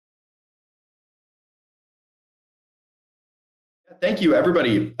Thank you,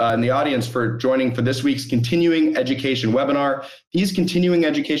 everybody in the audience, for joining for this week's continuing education webinar. These continuing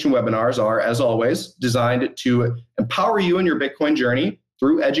education webinars are, as always, designed to empower you in your Bitcoin journey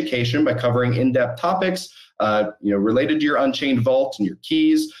through education by covering in-depth topics related to your Unchained vault and your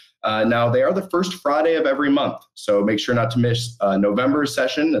keys. Now, they are the first Friday of every month, so make sure not to miss November's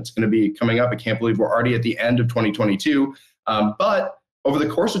session. That's going to be coming up. I can't believe we're already at the end of 2022. But over the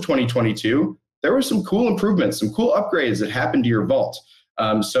course of 2022, there were some cool improvements, some cool upgrades that happened to your vault.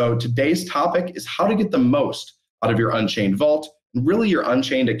 So today's topic is how to get the most out of your Unchained vault and really your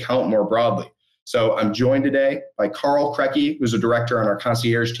Unchained account more broadly. So I'm joined today by Karl, who's a director on our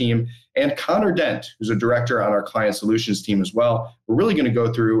concierge team, and Connor Dent, who's a director on our client solutions team as well. We're really going to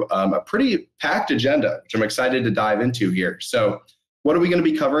go through a pretty packed agenda, which I'm excited to dive into here. So what are we going to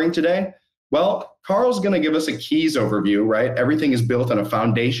be covering today? Well, Karl's going to give us a keys overview, right? Everything is built on a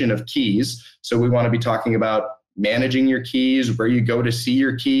foundation of keys. So we want to be talking about managing your keys, where you go to see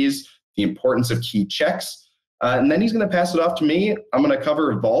your keys, the importance of key checks. And then he's going to pass it off to me. I'm going to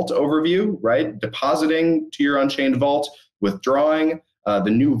cover vault overview, right? Depositing to your Unchained vault, withdrawing,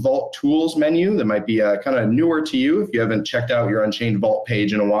 the new vault tools menu that might be kind of newer to you if you haven't checked out your Unchained vault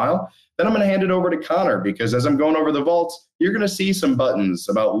page in a while. Then I'm going to hand it over to Connor, because as I'm going over the vaults, you're going to see some buttons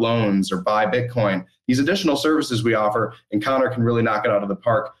about loans or buy Bitcoin, these additional services we offer, and Connor can really knock it out of the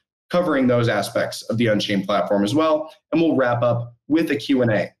park covering those aspects of the Unchained platform as well. And we'll wrap up with a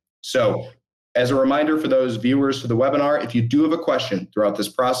Q&A. So as a reminder for those viewers to the webinar, if you do have a question throughout this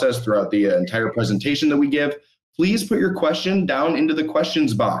process, throughout the entire presentation that we give, please put your question down into the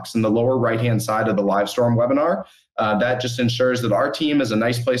questions box in the lower right-hand side of the Livestorm webinar. That just ensures that our team has a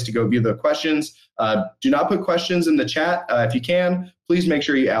nice place to go view the questions. Do not put questions in the chat. If you can, please make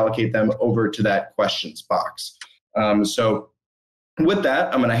sure you allocate them over to that questions box. So with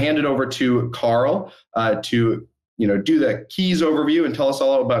that, I'm going to hand it over to Karl to do the keys overview and tell us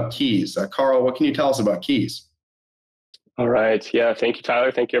all about keys. Karl, what can you tell us about keys? All right. Yeah. Thank you,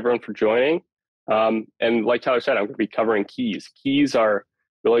 Tyler. Thank you, everyone, for joining. And like Tyler said, I'm going to be covering keys. Keys are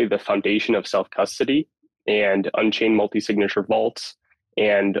really the foundation of self-custody and Unchained multi-signature vaults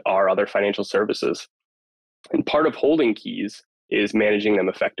and our other financial services. And part of holding keys is managing them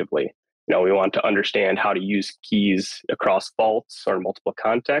effectively. We want to understand how to use keys across vaults or in multiple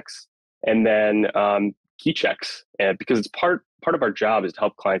contexts, and then key checks, because it's part of our job is to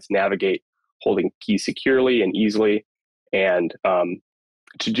help clients navigate holding keys securely and easily. And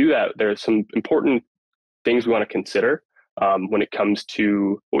to do that, there are some important things we want to consider when it comes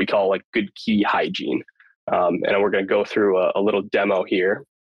to what we call like good key hygiene. And we're going to go through a little demo here.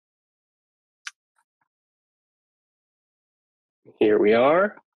 Here we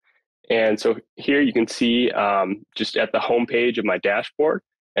are. And so here you can see just at the home page of my dashboard.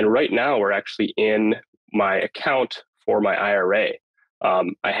 And right now we're actually in my account for my IRA. I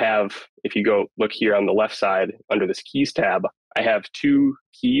have, if you go look here on the left side under this keys tab, I have two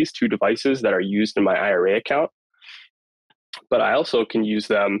devices that are used in my IRA account. But I also can use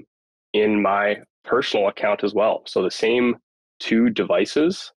them in my personal account as well. So the same two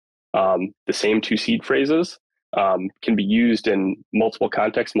devices, the same two seed phrases can be used in multiple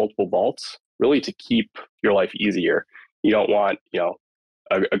contexts, multiple vaults, really to keep your life easier. You don't want,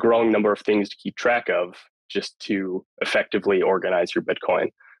 a growing number of things to keep track of just to effectively organize your Bitcoin.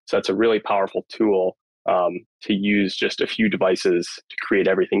 So that's a really powerful tool to use just a few devices to create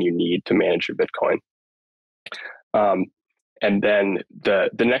everything you need to manage your Bitcoin. And then the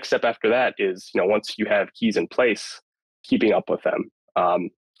next step after that is, once you have keys in place, keeping up with them.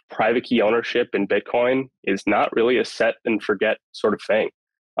 Private key ownership in Bitcoin is not really a set and forget sort of thing.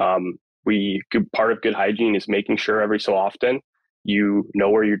 Part of good hygiene is making sure every so often you know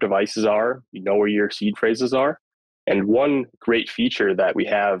where your devices are, you know where your seed phrases are. And one great feature that we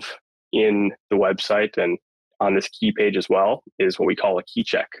have in the website and on this key page as well is what we call a key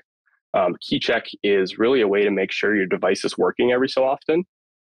check. Key check is really a way to make sure your device is working every so often.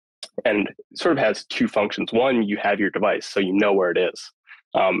 And it sort of has two functions. One, you have your device, so you know where it is.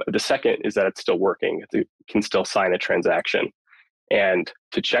 The second is that it's still working. It can still sign a transaction. And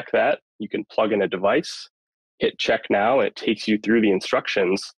to check that, you can plug in a device, hit check now, and it takes you through the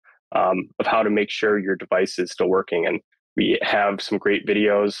instructions of how to make sure your device is still working. And we have some great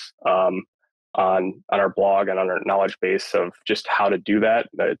videos on our blog and on our knowledge base of just how to do that,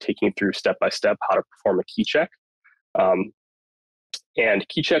 taking you through step by step how to perform a key check. And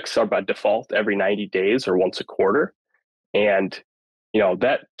key checks are by default every 90 days or once a quarter. And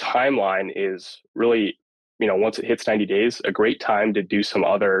that timeline is really, once it hits 90 days, a great time to do some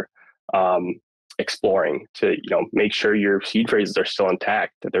other exploring to, make sure your seed phrases are still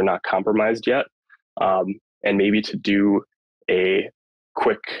intact, that they're not compromised yet. And maybe to do a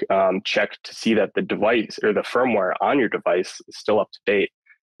quick check to see that the device or the firmware on your device is still up to date.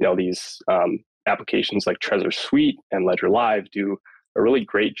 These applications like Trezor Suite and Ledger Live do a really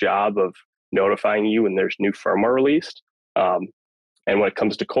great job of notifying you when there's new firmware released. And when it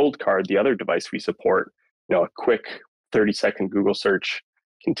comes to Coldcard, the other device we support, a quick 30-second Google search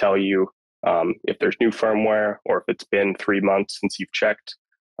can tell you if there's new firmware or if it's been 3 months since you've checked,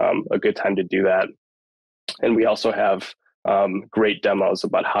 a good time to do that. And we also have great demos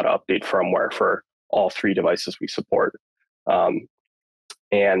about how to update firmware for all 3 devices we support.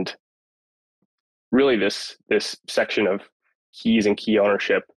 And really this section of keys and key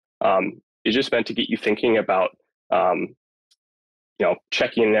ownership is just meant to get you thinking about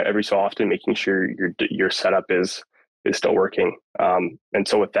checking in every so often, making sure your setup is still working. And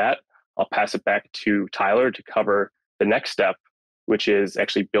so with that, I'll pass it back to Tyler to cover the next step, which is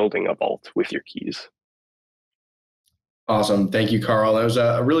actually building a vault with your keys. Awesome. Thank you, Karl. That was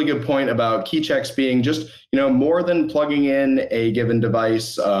a really good point about key checks being just, more than plugging in a given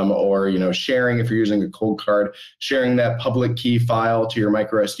device or, sharing, if you're using a Coldcard, sharing that public key file to your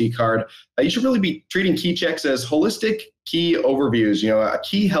micro SD card. You should really be treating key checks as holistic key overviews, a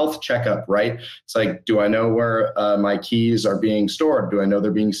key health checkup, right? It's like, do I know where my keys are being stored? Do I know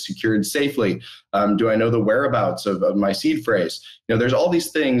they're being secured safely? Do I know the whereabouts of my seed phrase? There's all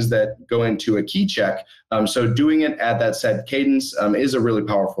these things that go into a key check. So doing it at that set cadence is a really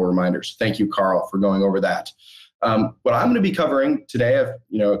powerful reminder. So thank you, Karl, for going over that. What I'm going to be covering today,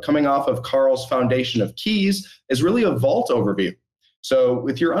 coming off of Karl's foundation of keys, is really a vault overview. So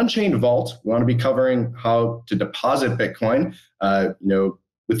with your Unchained vault, we want to be covering how to deposit Bitcoin.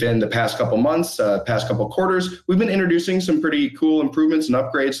 Within the past couple months, past couple quarters, we've been introducing some pretty cool improvements and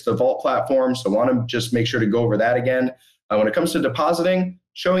upgrades to the vault platform. So I want to just make sure to go over that again. When it comes to depositing,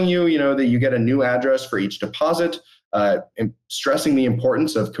 showing you, that you get a new address for each deposit, and stressing the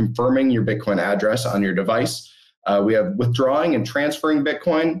importance of confirming your Bitcoin address on your device. We have withdrawing and transferring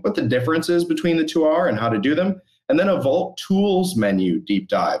Bitcoin, what the differences between the two are and how to do them. And then a Vault Tools menu deep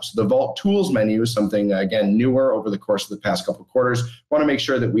dive. So the Vault Tools menu is something, again, newer over the course of the past couple of quarters. Want to make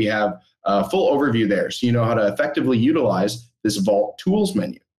sure that we have a full overview there so you know how to effectively utilize this Vault Tools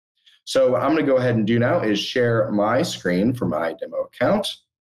menu. So what I'm going to go ahead and do now is share my screen for my demo account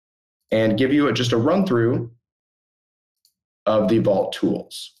and give you just a run through of the Vault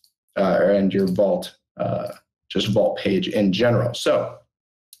Tools and your Vault, just Vault page in general.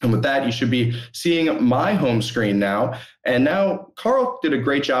 And with that, you should be seeing my home screen now. And now Karl did a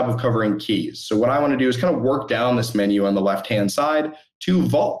great job of covering keys. So what I want to do is kind of work down this menu on the left-hand side to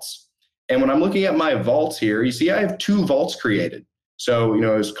vaults. And when I'm looking at my vaults here, you see I have 2 vaults created. So,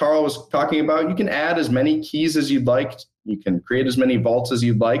 as Karl was talking about, you can add as many keys as you'd like. You can create as many vaults as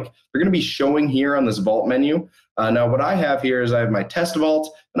you'd like. They're going to be showing here on this vault menu. Now, what I have here is I have my test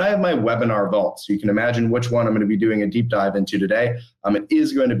vault and I have my webinar vault. So you can imagine which one I'm going to be doing a deep dive into today. It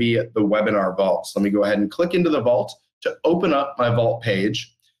is going to be the webinar vault. So let me go ahead and click into the vault to open up my vault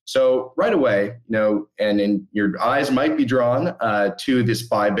page. So right away, and your eyes might be drawn to this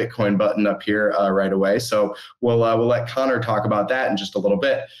Buy Bitcoin button up here right away. So we'll let Connor talk about that in just a little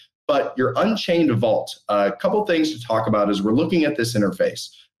bit. But your Unchained vault, a couple things to talk about as we're looking at this interface.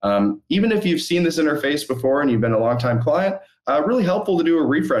 Even if you've seen this interface before and you've been a longtime client, really helpful to do a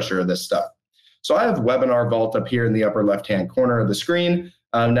refresher of this stuff. So I have Webinar Vault up here in the upper left-hand corner of the screen.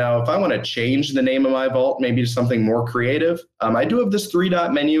 Now, if I want to change the name of my vault, maybe to something more creative, I do have this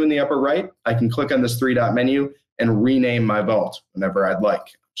 3-dot menu in the upper right. I can click on this 3-dot menu and rename my vault whenever I'd like.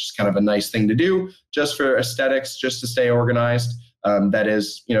 Just kind of a nice thing to do, just for aesthetics, just to stay organized. That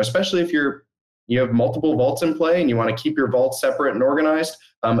is, especially if you have multiple vaults in play and you want to keep your vaults separate and organized,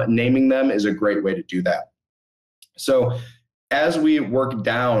 naming them is a great way to do that. So as we work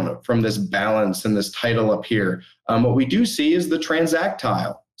down from this balance and this title up here, what we do see is the Transact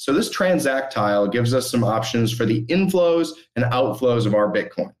tile. So this Transact tile gives us some options for the inflows and outflows of our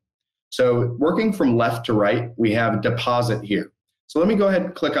Bitcoin. So working from left to right, we have deposit here. So let me go ahead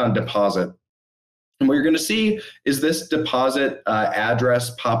and click on deposit. And what you're going to see is this deposit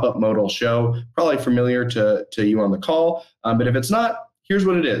address pop-up mode will show, probably familiar to you on the call. But if it's not, here's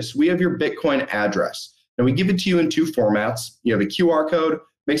what it is. We have your Bitcoin address. And we give it to you in 2 formats. You have a QR code,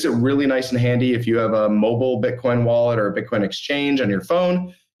 makes it really nice and handy if you have a mobile Bitcoin wallet or a Bitcoin exchange on your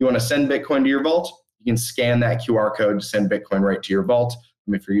phone. You want to send Bitcoin to your vault, you can scan that QR code to send Bitcoin right to your vault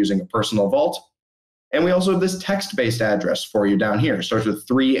if you're using a personal vault. And we also have this text-based address for you down here. It starts with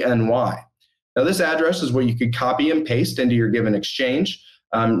 3NY. Now this address is what you could copy and paste into your given exchange.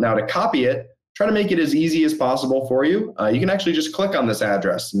 Now to copy it, try to make it as easy as possible for you. You can actually just click on this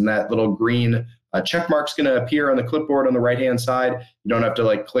address and that little green A check mark's going to appear on the clipboard on the right-hand side. You don't have to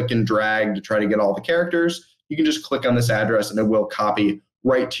like click and drag to try to get all the characters. You can just click on this address and it will copy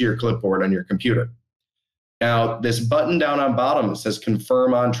right to your clipboard on your computer. Now, this button down on bottom says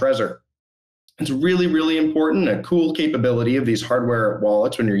confirm on Trezor. It's really, really important, a cool capability of these hardware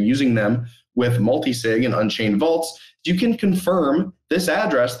wallets when you're using them with multi-sig and Unchained vaults. You can confirm this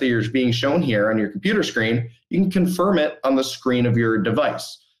address that you're being shown here on your computer screen. You can confirm it on the screen of your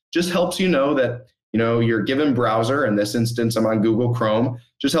device. Just helps you know that your given browser, in this instance I'm on Google Chrome,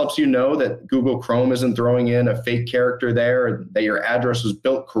 just helps you know that Google Chrome isn't throwing in a fake character there, that your address was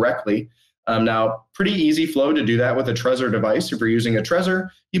built correctly. Now, pretty easy flow to do that with a Trezor device. If you're using a Trezor,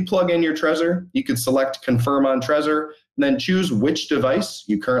 you plug in your Trezor, you can select confirm on Trezor, and then choose which device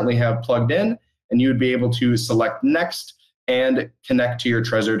you currently have plugged in, and you would be able to select next and connect to your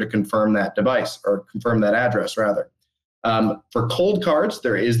Trezor to confirm that device, or confirm that address rather. For Coldcards,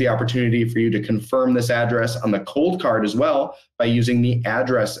 there is the opportunity for you to confirm this address on the Coldcard as well by using the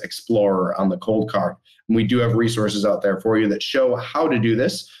Address Explorer on the Coldcard. And we do have resources out there for you that show how to do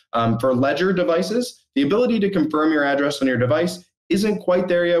this. For Ledger devices, the ability to confirm your address on your device isn't quite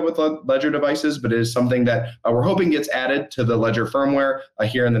there yet with Ledger devices, but it is something that we're hoping gets added to the Ledger firmware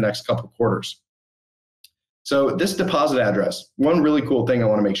here in the next couple quarters. So this deposit address, one really cool thing I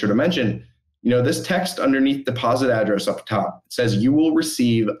want to make sure to mention, this text underneath deposit address up top says you will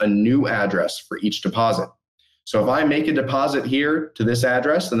receive a new address for each deposit. So if I make a deposit here to this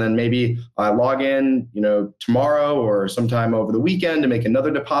address, and then maybe I log in, tomorrow or sometime over the weekend to make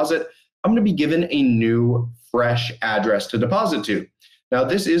another deposit, I'm going to be given a new, fresh address to deposit to. Now,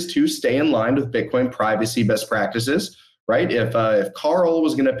 this is to stay in line with Bitcoin privacy best practices, right? If Karl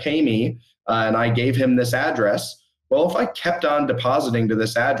was going to pay me and I gave him this address, well, if I kept on depositing to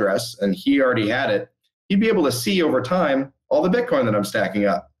this address and he already had it, he'd be able to see over time all the Bitcoin that I'm stacking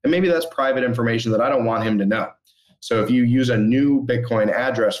up. And maybe that's private information that I don't want him to know. So if you use a new Bitcoin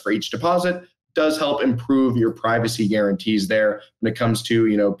address for each deposit, it does help improve your privacy guarantees there when it comes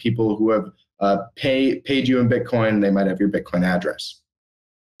to people who have paid you in Bitcoin, they might have your Bitcoin address.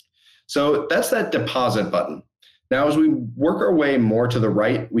 So that's that deposit button. Now, as we work our way more to the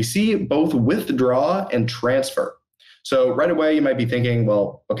right, we see both withdraw and transfer. So right away, you might be thinking,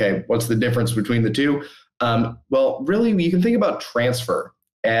 well, okay, what's the difference between the two? Well, really, you can think about transfer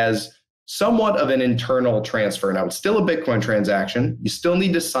as somewhat of an internal transfer. Now, it's still a Bitcoin transaction. You still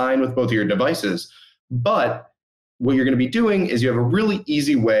need to sign with both of your devices. But what you're going to be doing is you have a really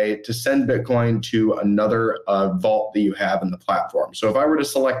easy way to send Bitcoin to another vault that you have in the platform. So if I were to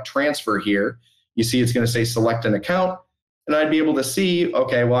select transfer here, you see it's going to say select an account. And I'd be able to see,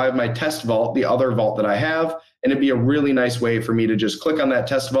 okay, well, I have my test vault, the other vault that I have. And it'd be a really nice way for me to just click on that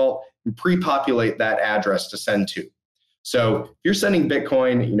test vault and pre-populate that address to send to. So if you're sending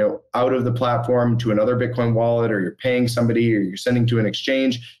Bitcoin, out of the platform to another Bitcoin wallet, or you're paying somebody, or you're sending to an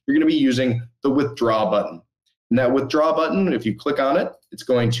exchange, you're going to be using the withdraw button. And that withdraw button, if you click on it, it's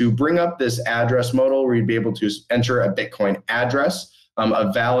going to bring up this address modal where you'd be able to enter a Bitcoin address.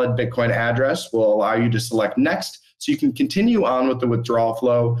 A valid Bitcoin address will allow you to select next. So you can continue on with the withdrawal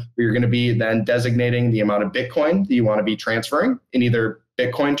flow where you're going to be then designating the amount of Bitcoin that you want to be transferring in either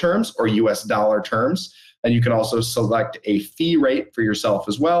Bitcoin terms or US dollar terms. And you can also select a fee rate for yourself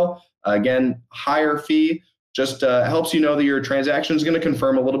as well. Again, higher fee just helps you know that your transaction is going to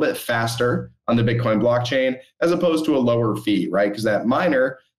confirm a little bit faster on the Bitcoin blockchain as opposed to a lower fee, right? Because that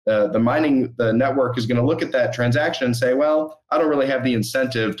miner, the network is going to look at that transaction and say, well, I don't really have the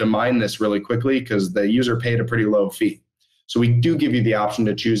incentive to mine this really quickly because the user paid a pretty low fee. So we do give you the option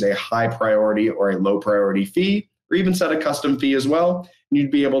to choose a high priority or a low priority fee, or even set a custom fee as well. And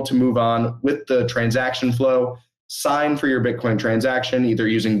you'd be able to move on with the transaction flow, sign for your Bitcoin transaction, either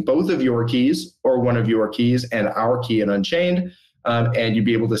using both of your keys or one of your keys and our key in Unchained, and you'd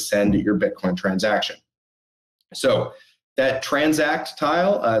be able to send your Bitcoin transaction. So that Transact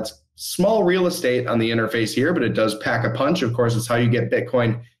tile, it's small real estate on the interface here, but it does pack a punch. Of course, it's how you get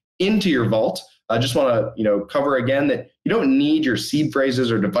Bitcoin into your vault. I just want to cover again that you don't need your seed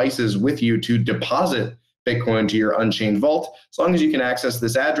phrases or devices with you to deposit Bitcoin to your Unchained vault, as long as you can access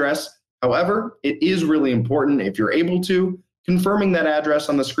this address. However, it is really important, if you're able to, confirming that address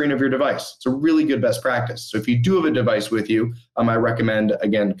on the screen of your device. It's a really good best practice. So if you do have a device with you, I recommend,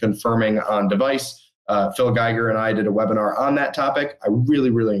 again, confirming on device. Phil Geiger and I did a webinar on that topic. I really,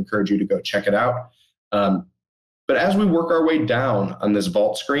 really encourage you to go check it out. But as we work our way down on this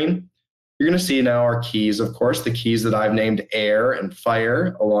vault screen, you're going to see now our keys, of course, the keys that I've named Air and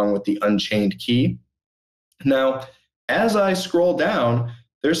Fire, along with the Unchained key. Now, as I scroll down,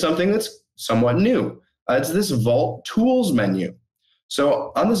 there's something that's somewhat new. It's this Vault Tools menu.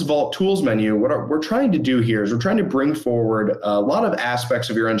 So on this Vault Tools menu, what we're trying to do here is we're trying to bring forward a lot of aspects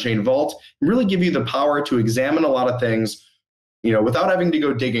of your Unchained Vault and really give you the power to examine a lot of things, without having to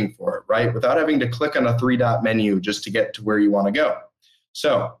go digging for it, right? Without having to click on a 3-dot menu just to get to where you want to go.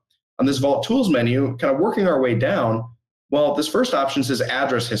 So on this Vault Tools menu, kind of working our way down, well, this first option says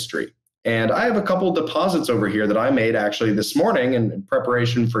address history. And I have a couple deposits over here that I made actually this morning in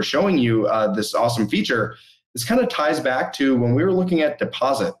preparation for showing you this awesome feature. This kind of ties back to when we were looking at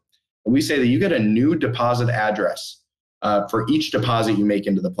deposit. And we say that you get a new deposit address for each deposit you make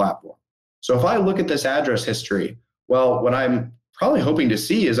into the platform. So if I look at this address history, well, what I'm probably hoping to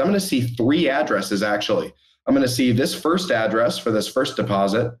see is I'm going to see 3 addresses actually. I'm going to see this first address for this first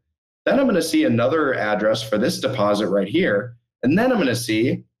deposit. Then I'm going to see another address for this deposit right here. And then I'm going to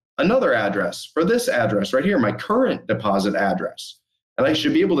see another address for this address right here, my current deposit address. And I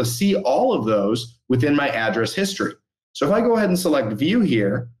should be able to see all of those within my address history. So if I go ahead and select view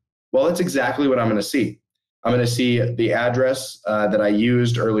here, well, that's exactly what I'm going to see. I'm going to see the address that I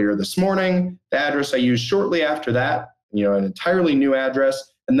used earlier this morning, the address I used shortly after that, an entirely new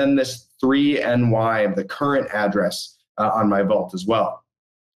address, and then this 3NY, the current address on my vault as well.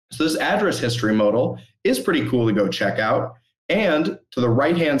 So this address history modal is pretty cool to go check out. And to the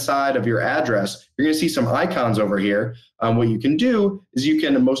right-hand side of your address, you're going to see some icons over here. What you can do is you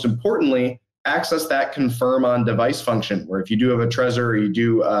can, most importantly, access that confirm on device function, where if you do have a Trezor or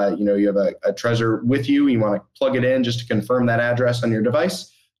you have a Trezor with you, you want to plug it in just to confirm that address on your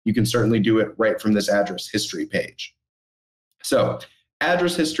device, you can certainly do it right from this address history page. So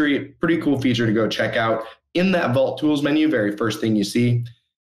address history, pretty cool feature to go check out. In that Vault Tools menu, very first thing you see,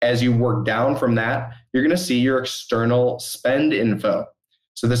 as you work down from that, you're going to see your external spend info.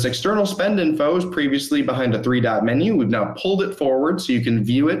 So this external spend info is previously behind a 3-dot menu. We've now pulled it forward so you can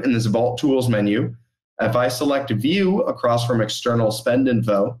view it in this Vault Tools menu. If I select view across from external spend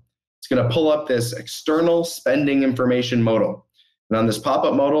info, it's going to pull up this external spending information modal. And on this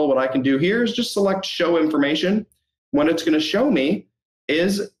pop-up modal, what I can do here is just select show information. What it's going to show me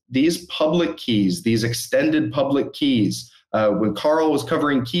is these public keys, these extended public keys. When Karl was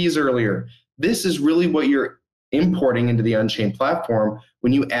covering keys earlier, this is really what you're importing into the Unchained platform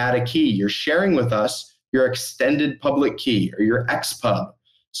when you add a key. You're sharing with us your extended public key or your XPub.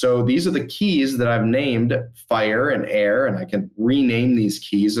 So these are the keys that I've named Fire and Air, and I can rename these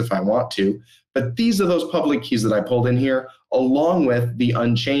keys if I want to. But these are those public keys that I pulled in here along with the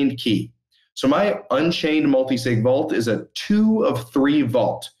Unchained key. So my Unchained multi-sig vault is a 2 of 3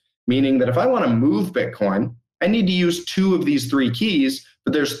 vault, meaning that if I want to move Bitcoin, I need to use 2 of these 3 keys,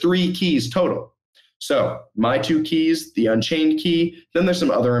 but there's 3 keys total. So my 2 keys, the Unchained key, then there's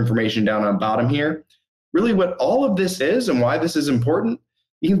some other information down on bottom here. Really what all of this is and why this is important,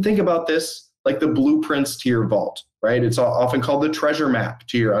 you can think about this like the blueprints to your vault, right? It's often called the treasure map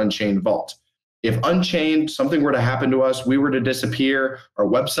to your Unchained vault. If Unchained, something were to happen to us, we were to disappear, our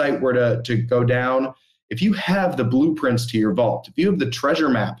website were to go down, if you have the blueprints to your vault, if you have the treasure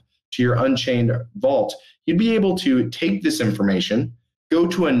map to your Unchained vault, you'd be able to take this information, go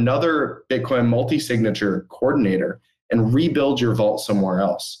to another Bitcoin multi-signature coordinator, and rebuild your vault somewhere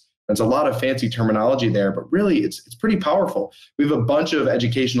else. There's a lot of fancy terminology there, but really it's pretty powerful. We have a bunch of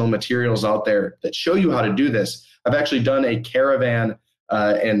educational materials out there that show you how to do this. I've actually done a Caravan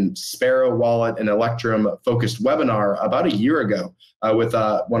and Sparrow Wallet and Electrum focused webinar about a year ago with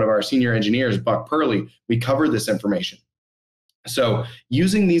one of our senior engineers, Buck Purley. We covered this information. So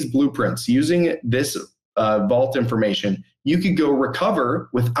using these blueprints, using this vault information, you could go recover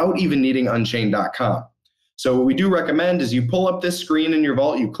without even needing Unchained.com. So what we do recommend is you pull up this screen in your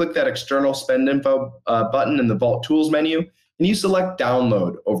vault, you click that external spend info button in the Vault Tools menu, and you select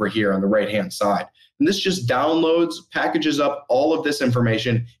download over here on the right-hand side. And this just downloads, packages up all of this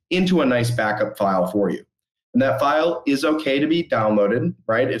information into a nice backup file for you. And that file is okay to be downloaded,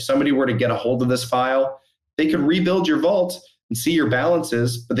 right? If somebody were to get a hold of this file, they could rebuild your vault and see your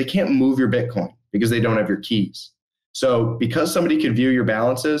balances, but they can't move your Bitcoin because they don't have your keys. So because somebody could view your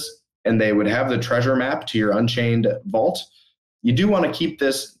balances and they would have the treasure map to your Unchained vault, you do want to keep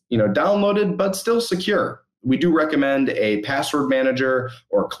this, downloaded, but still secure. We do recommend a password manager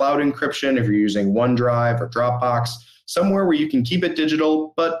or cloud encryption if you're using OneDrive or Dropbox, somewhere where you can keep it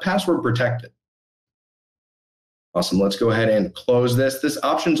digital, but password protected. Awesome. Let's go ahead and close this. This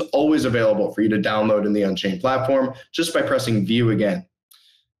option's always available for you to download in the Unchained platform just by pressing view again.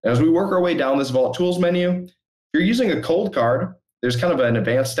 As we work our way down this Vault Tools menu, if you're using a Coldcard, there's kind of an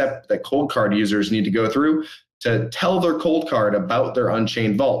advanced step that Coldcard users need to go through to tell their Coldcard about their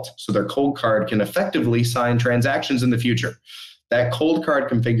Unchained vault so their Coldcard can effectively sign transactions in the future. That Coldcard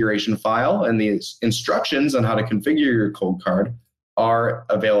configuration file and the instructions on how to configure your Coldcard are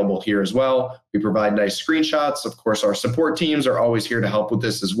available here as well. We provide nice screenshots. Of course, our support teams are always here to help with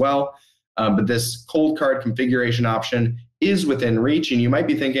this as well. But this Coldcard configuration option is within reach. And you might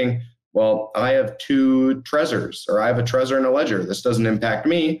be thinking, well, I have 2 Trezors, or I have a Trezor and a Ledger. This doesn't impact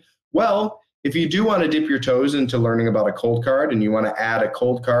me. Well, if you do want to dip your toes into learning about a Coldcard and you want to add a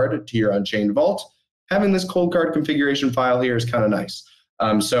Coldcard to your Unchained vault, having this Coldcard configuration file here is kind of nice.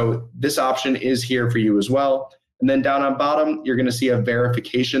 So this option is here for you as well. And then down on bottom, you're going to see a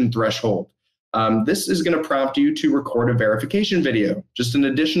verification threshold. This is going to prompt you to record a verification video, just an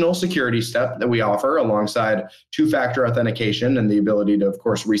additional security step that we offer alongside 2-factor authentication and the ability to, of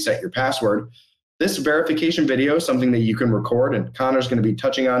course, reset your password. This verification video is something that you can record, and Connor's going to be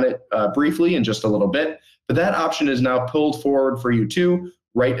touching on it briefly in just a little bit. But that option is now pulled forward for you too,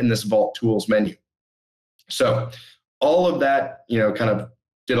 right in this Vault Tools menu. So all of that, kind of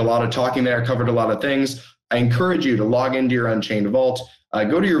did a lot of talking there, covered a lot of things. I encourage you to log into your Unchained Vault,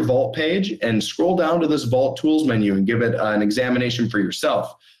 go to your Vault page and scroll down to this Vault Tools menu and give it an examination for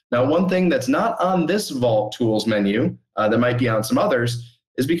yourself. Now, one thing that's not on this Vault Tools menu that might be on some others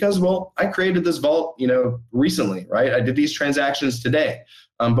is because, well, I created this vault, recently, right? I did these transactions today.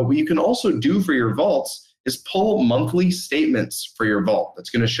 But what you can also do for your vaults is pull monthly statements for your vault.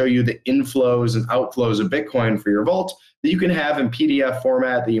 That's going to show you the inflows and outflows of Bitcoin for your vault that you can have in PDF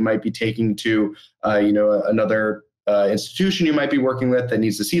format that you might be taking to, another institution you might be working with that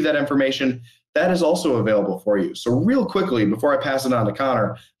needs to see that information. That is also available for you. So real quickly, before I pass it on to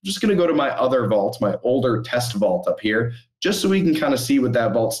Connor, I'm just going to go to my other vault, my older test vault up here, just so we can kind of see what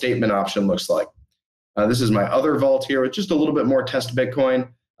that vault statement option looks like. This is my other vault here with just a little bit more test Bitcoin,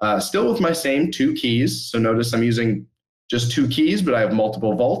 still with my same 2 keys. So notice I'm using just 2 keys, but I have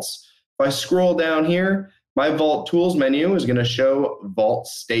multiple vaults. If I scroll down here, my Vault Tools menu is going to show vault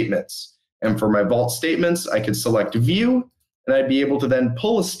statements. And for my vault statements, I could select View, and I'd be able to then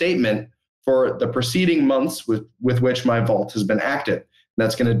pull a statement for the preceding months with which my vault has been active. And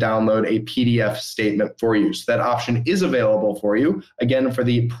that's going to download a PDF statement for you. So that option is available for you, again, for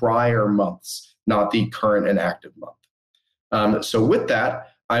the prior months, not the current and active month. So with that,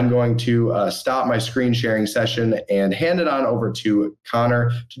 I'm going to stop my screen sharing session and hand it on over to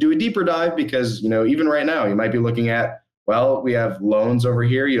Connor to do a deeper dive because, even right now, you might be looking at, well, we have loans over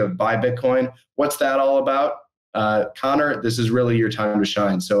here. You have Buy Bitcoin. What's that all about? Connor, this is really your time to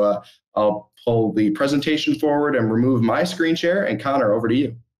shine. So I'll pull the presentation forward and remove my screen share. And Connor, over to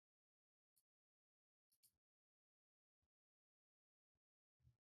you.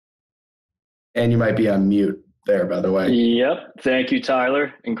 And you might be on mute there, by the way. Yep. Thank you,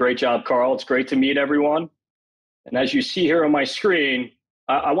 Tyler. And great job, Karl. It's great to meet everyone. And as you see here on my screen,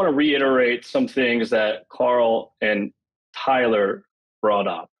 I want to reiterate some things that Karl and Tyler brought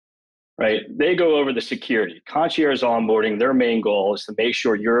up, right? They go over the security. Concierge onboarding, their main goal is to make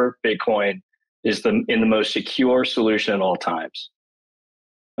sure your Bitcoin is in the most secure solution at all times.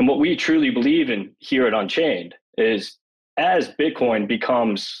 And what we truly believe in here at Unchained is as Bitcoin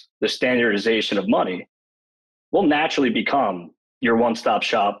becomes the standardization of money, we'll naturally become your one-stop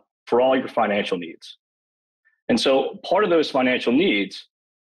shop for all your financial needs. And so part of those financial needs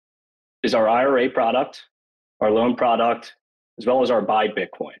is our IRA product, our loan product, as well as our Buy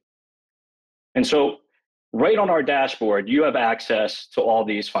Bitcoin. And so right on our dashboard, you have access to all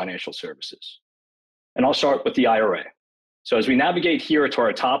these financial services. And I'll start with the IRA. So as we navigate here to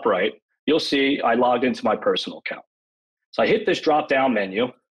our top right, you'll see I logged into my personal account. So I hit this drop-down menu.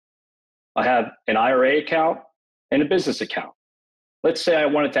 I have an IRA account and a business account. Let's say I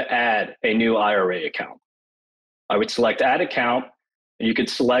wanted to add a new IRA account. I would select Add Account, and you could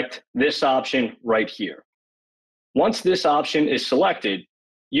select this option right here. Once this option is selected,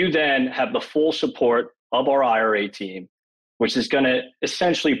 you then have the full support of our IRA team, which is going to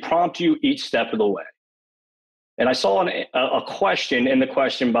essentially prompt you each step of the way. And I saw a question in the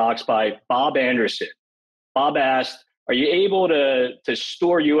question box by Bob Anderson. Bob asked, are you able to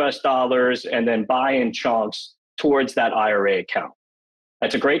store US dollars and then buy in chunks towards that IRA account?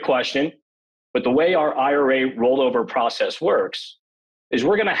 That's a great question. But the way our IRA rollover process works is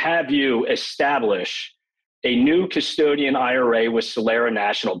we're going to have you establish a new custodian IRA with Solera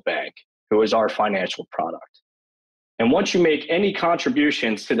National Bank, who is our financial product. And once you make any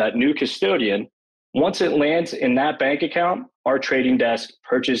contributions to that new custodian, once it lands in that bank account, our trading desk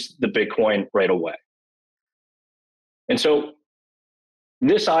purchases the Bitcoin right away. And so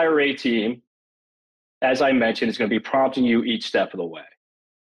this IRA team, as I mentioned, is going to be prompting you each step of the way.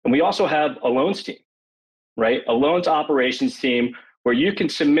 And we also have a loans team, right? A loans operations team where you can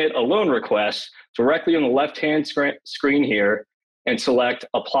submit a loan request directly on the left-hand screen here and select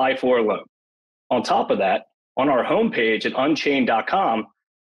Apply for a Loan. On top of that, on our homepage at unchained.com,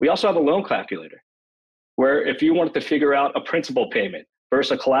 we also have a loan calculator where if you wanted to figure out a principal payment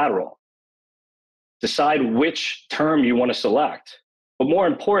versus a collateral, decide which term you want to select. But more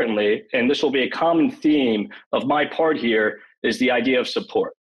importantly, and this will be a common theme of my part here, is the idea of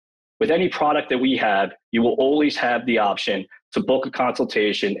support. With any product that we have, you will always have the option to book a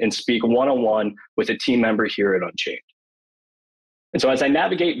consultation and speak one-on-one with a team member here at Unchained. And so as I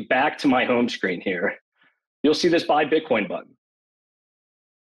navigate back to my home screen here, you'll see this Buy Bitcoin button.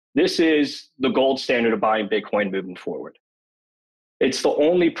 This is the gold standard of buying Bitcoin moving forward. It's the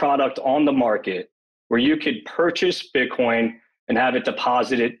only product on the market where you could purchase Bitcoin and have it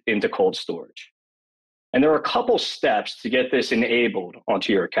deposited into cold storage. And there are a couple steps to get this enabled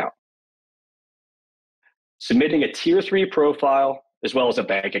onto your account. Submitting a tier 3 profile as well as a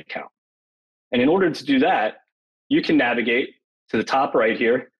bank account. And in order to do that, you can navigate to the top right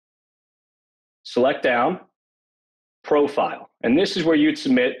here, select down, profile. And this is where you'd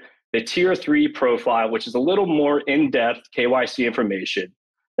submit the tier 3 profile, which is a little more in-depth KYC information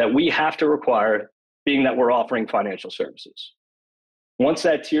that we have to require, being that we're offering financial services. Once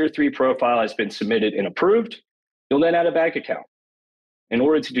that tier 3 profile has been submitted and approved, you'll then add a bank account. In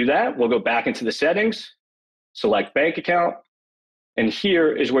order to do that, we'll go back into the settings, select bank account, and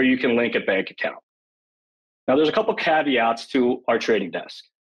here is where you can link a bank account. Now, there's a couple caveats to our trading desk.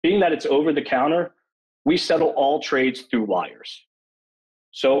 Being that it's over the counter, we settle all trades through wires.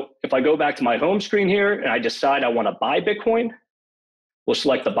 So if I go back to my home screen here and I decide I want to buy Bitcoin, we'll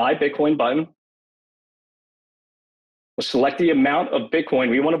select the Buy Bitcoin button. We'll select the amount of Bitcoin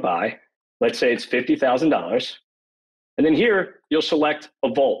we want to buy. Let's say it's $50,000. And then here, you'll select a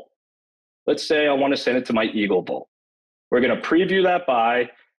vault. Let's say I want to send it to my Eagle vault. We're going to preview that buy,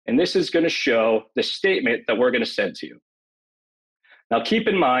 and this is going to show the statement that we're going to send to you. Now, keep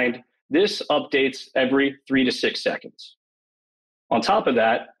in mind, this updates every 3 to 6 seconds. On top of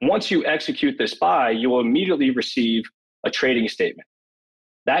that, once you execute this buy, you will immediately receive a trading statement.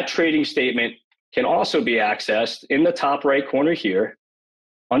 That trading statement can also be accessed in the top right corner here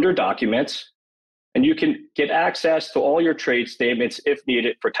under Documents, and you can get access to all your trade statements if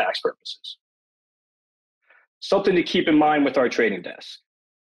needed for tax purposes. Something to keep in mind with our trading desk.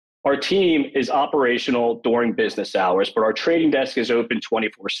 Our team is operational during business hours, but our trading desk is open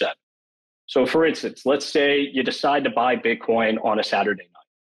 24/7. So for instance, let's say you decide to buy Bitcoin on a Saturday night.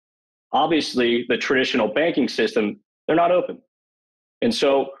 Obviously, the traditional banking system, they're not open. And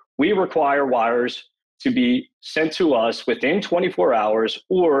so we require wires to be sent to us within 24 hours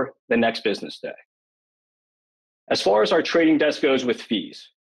or the next business day. As far as our trading desk goes with fees,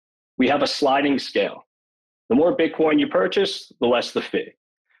 we have a sliding scale. The more Bitcoin you purchase, the less the fee.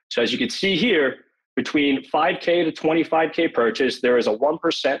 So as you can see here, between 5K to 25K purchase, there is a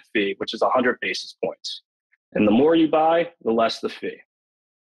 1% fee, which is 100 basis points. And the more you buy, the less the fee.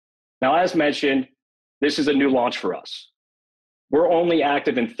 Now, as mentioned, this is a new launch for us. We're only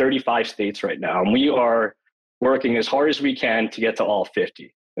active in 35 states right now, and we are working as hard as we can to get to all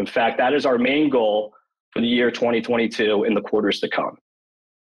 50. In fact, that is our main goal for the year 2022 and the quarters to come.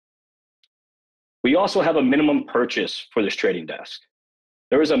 We also have a minimum purchase for this trading desk.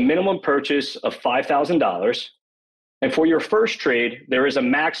 There is a minimum purchase of $5,000. And for your first trade, there is a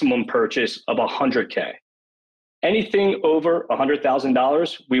maximum purchase of $100K. Anything over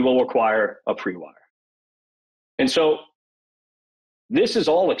 $100,000, we will require a pre-wire. And so this is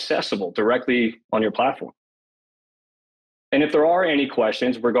all accessible directly on your platform. And if there are any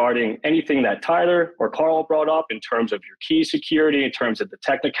questions regarding anything that Tyler or Karl brought up in terms of your key security, in terms of the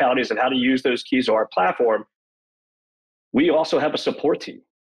technicalities and how to use those keys on our platform, we also have a support team.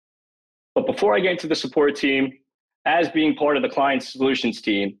 But before I get into the support team, as being part of the client solutions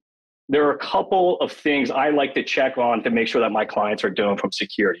team, there are a couple of things I like to check on to make sure that my clients are doing from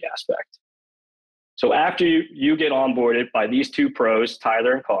security aspect. So after you get onboarded by these two pros,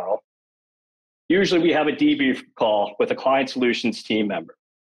 Tyler and Karl, usually we have a debrief call with a client solutions team member.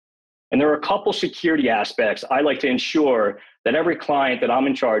 And there are a couple security aspects I like to ensure that every client that I'm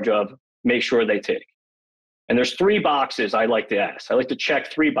in charge of make sure they take. And there's 3 boxes I like to ask. I like to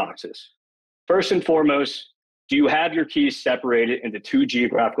check 3 boxes. First and foremost, do you have your keys separated into 2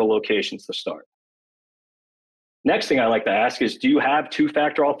 geographical locations to start? Next thing I like to ask is, do you have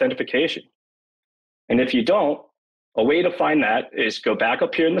 2-factor authentication? And if you don't, a way to find that is go back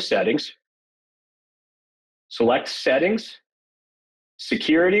up here in the settings, select settings,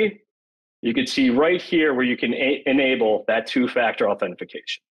 security. You can see right here where you can enable that 2-factor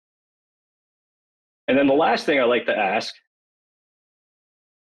authentication. And then the last thing I like to ask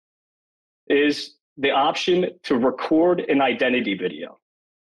is the option to record an identity video.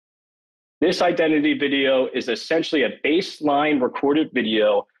 This identity video is essentially a baseline recorded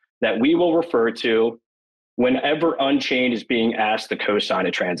video that we will refer to whenever Unchained is being asked to co-sign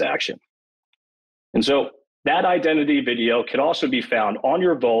a transaction. And so that identity video can also be found on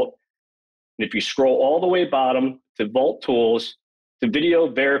your Vault. And if you scroll all the way bottom to Vault Tools, to Video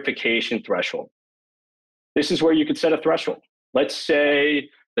Verification Threshold. This is where you could set a threshold. Let's say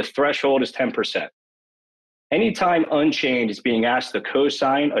the threshold is 10%. Anytime Unchained is being asked to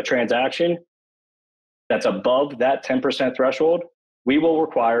co-sign a transaction that's above that 10% threshold, we will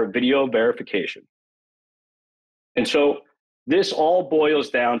require video verification. And so this all boils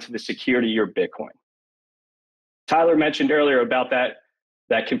down to the security of your Bitcoin. Tyler mentioned earlier about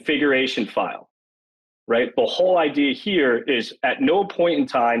that configuration file, right? The whole idea here is at no point in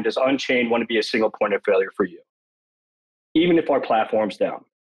time does Unchained want to be a single point of failure for you, even if our platform's down.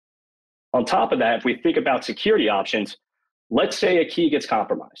 On top of that, if we think about security options, let's say a key gets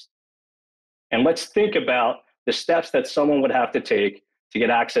compromised. And let's think about the steps that someone would have to take to get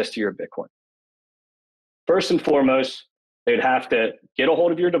access to your Bitcoin. First and foremost, they'd have to get a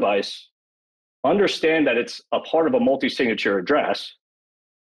hold of your device, understand that it's a part of a multi-signature address,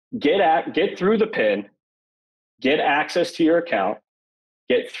 get through the PIN, get access to your account,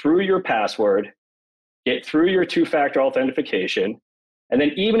 get through your password, get through your two-factor authentication, and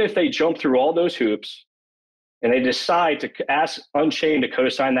then even if they jump through all those hoops and they decide to ask Unchained to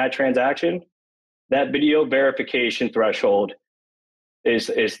co-sign that transaction, that video verification threshold is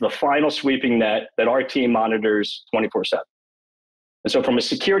the final sweeping net that our team monitors 24/7. And so from a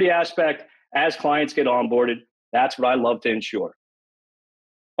security aspect, as clients get onboarded, that's what I love to ensure.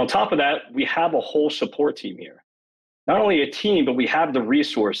 On top of that, we have a whole support team here. Not only a team, but we have the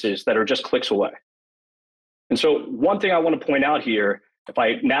resources that are just clicks away. And so one thing I want to point out here, if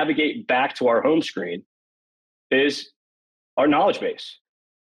I navigate back to our home screen, is our knowledge base.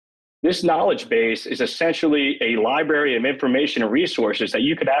 This knowledge base is essentially a library of information and resources that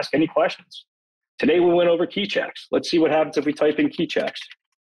you could ask any questions. Today we went over key checks. Let's see what happens if we type in key checks.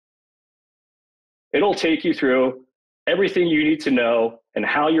 It'll take you through everything you need to know and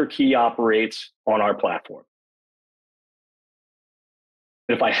how your key operates on our platform.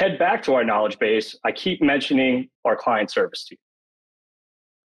 And if I head back to our knowledge base, I keep mentioning our client service team.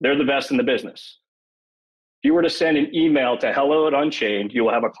 They're the best in the business. If you were to send an email to hello@Unchained, you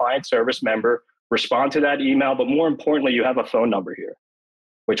will have a client service member respond to that email, but more importantly, you have a phone number here,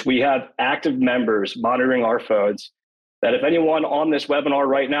 which we have active members monitoring our phones, that if anyone on this webinar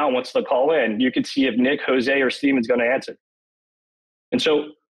right now wants to call in, you can see if Nick, Jose, or Steven's going to answer. And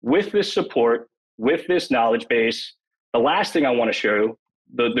so with this support, with this knowledge base, the last thing I want to show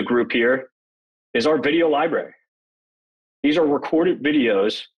the group here is our video library. These are recorded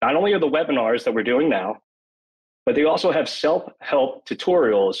videos, not only of the webinars that we're doing now, but they also have self-help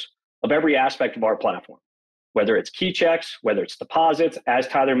tutorials of every aspect of our platform, whether it's key checks, whether it's deposits, as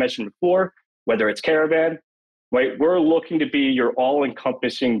Tyler mentioned before, whether it's Caravan, right? We're looking to be your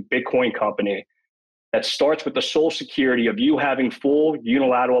all-encompassing Bitcoin company that starts with the sole security of you having full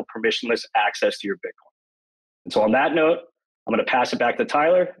unilateral permissionless access to your Bitcoin. And so on that note, I'm going to pass it back to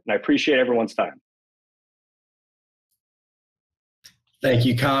Tyler, and I appreciate everyone's time. Thank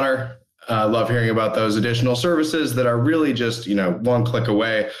you, Connor. I love hearing about those additional services that are really just, one click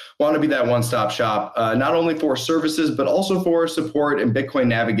away. Want to be that one-stop shop, not only for services, but also for support and Bitcoin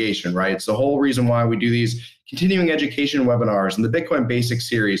navigation, right? It's the whole reason why we do these continuing education webinars and the Bitcoin Basics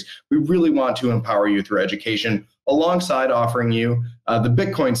series. We really want to empower you through education alongside offering you the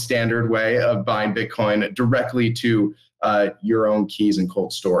Bitcoin standard way of buying Bitcoin directly to your own keys and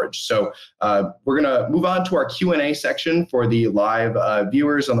cold storage. So we're going to move on to our Q&A section for the live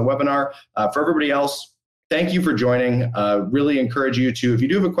viewers on the webinar. For everybody else, thank you for joining. Really encourage you to, if you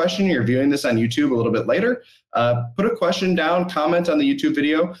do have a question, you're viewing this on YouTube a little bit later, put a question down, comment on the YouTube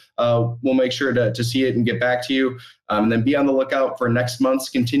video. We'll make sure to see it and get back to you. And then be on the lookout for next month's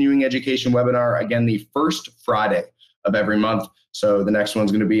continuing education webinar, again, the first Friday of every month. So the next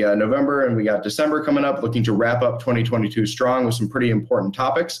one's going to be November, and we got December coming up, looking to wrap up 2022 strong with some pretty important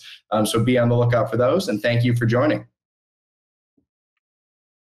topics. So be on the lookout for those, and thank you for joining.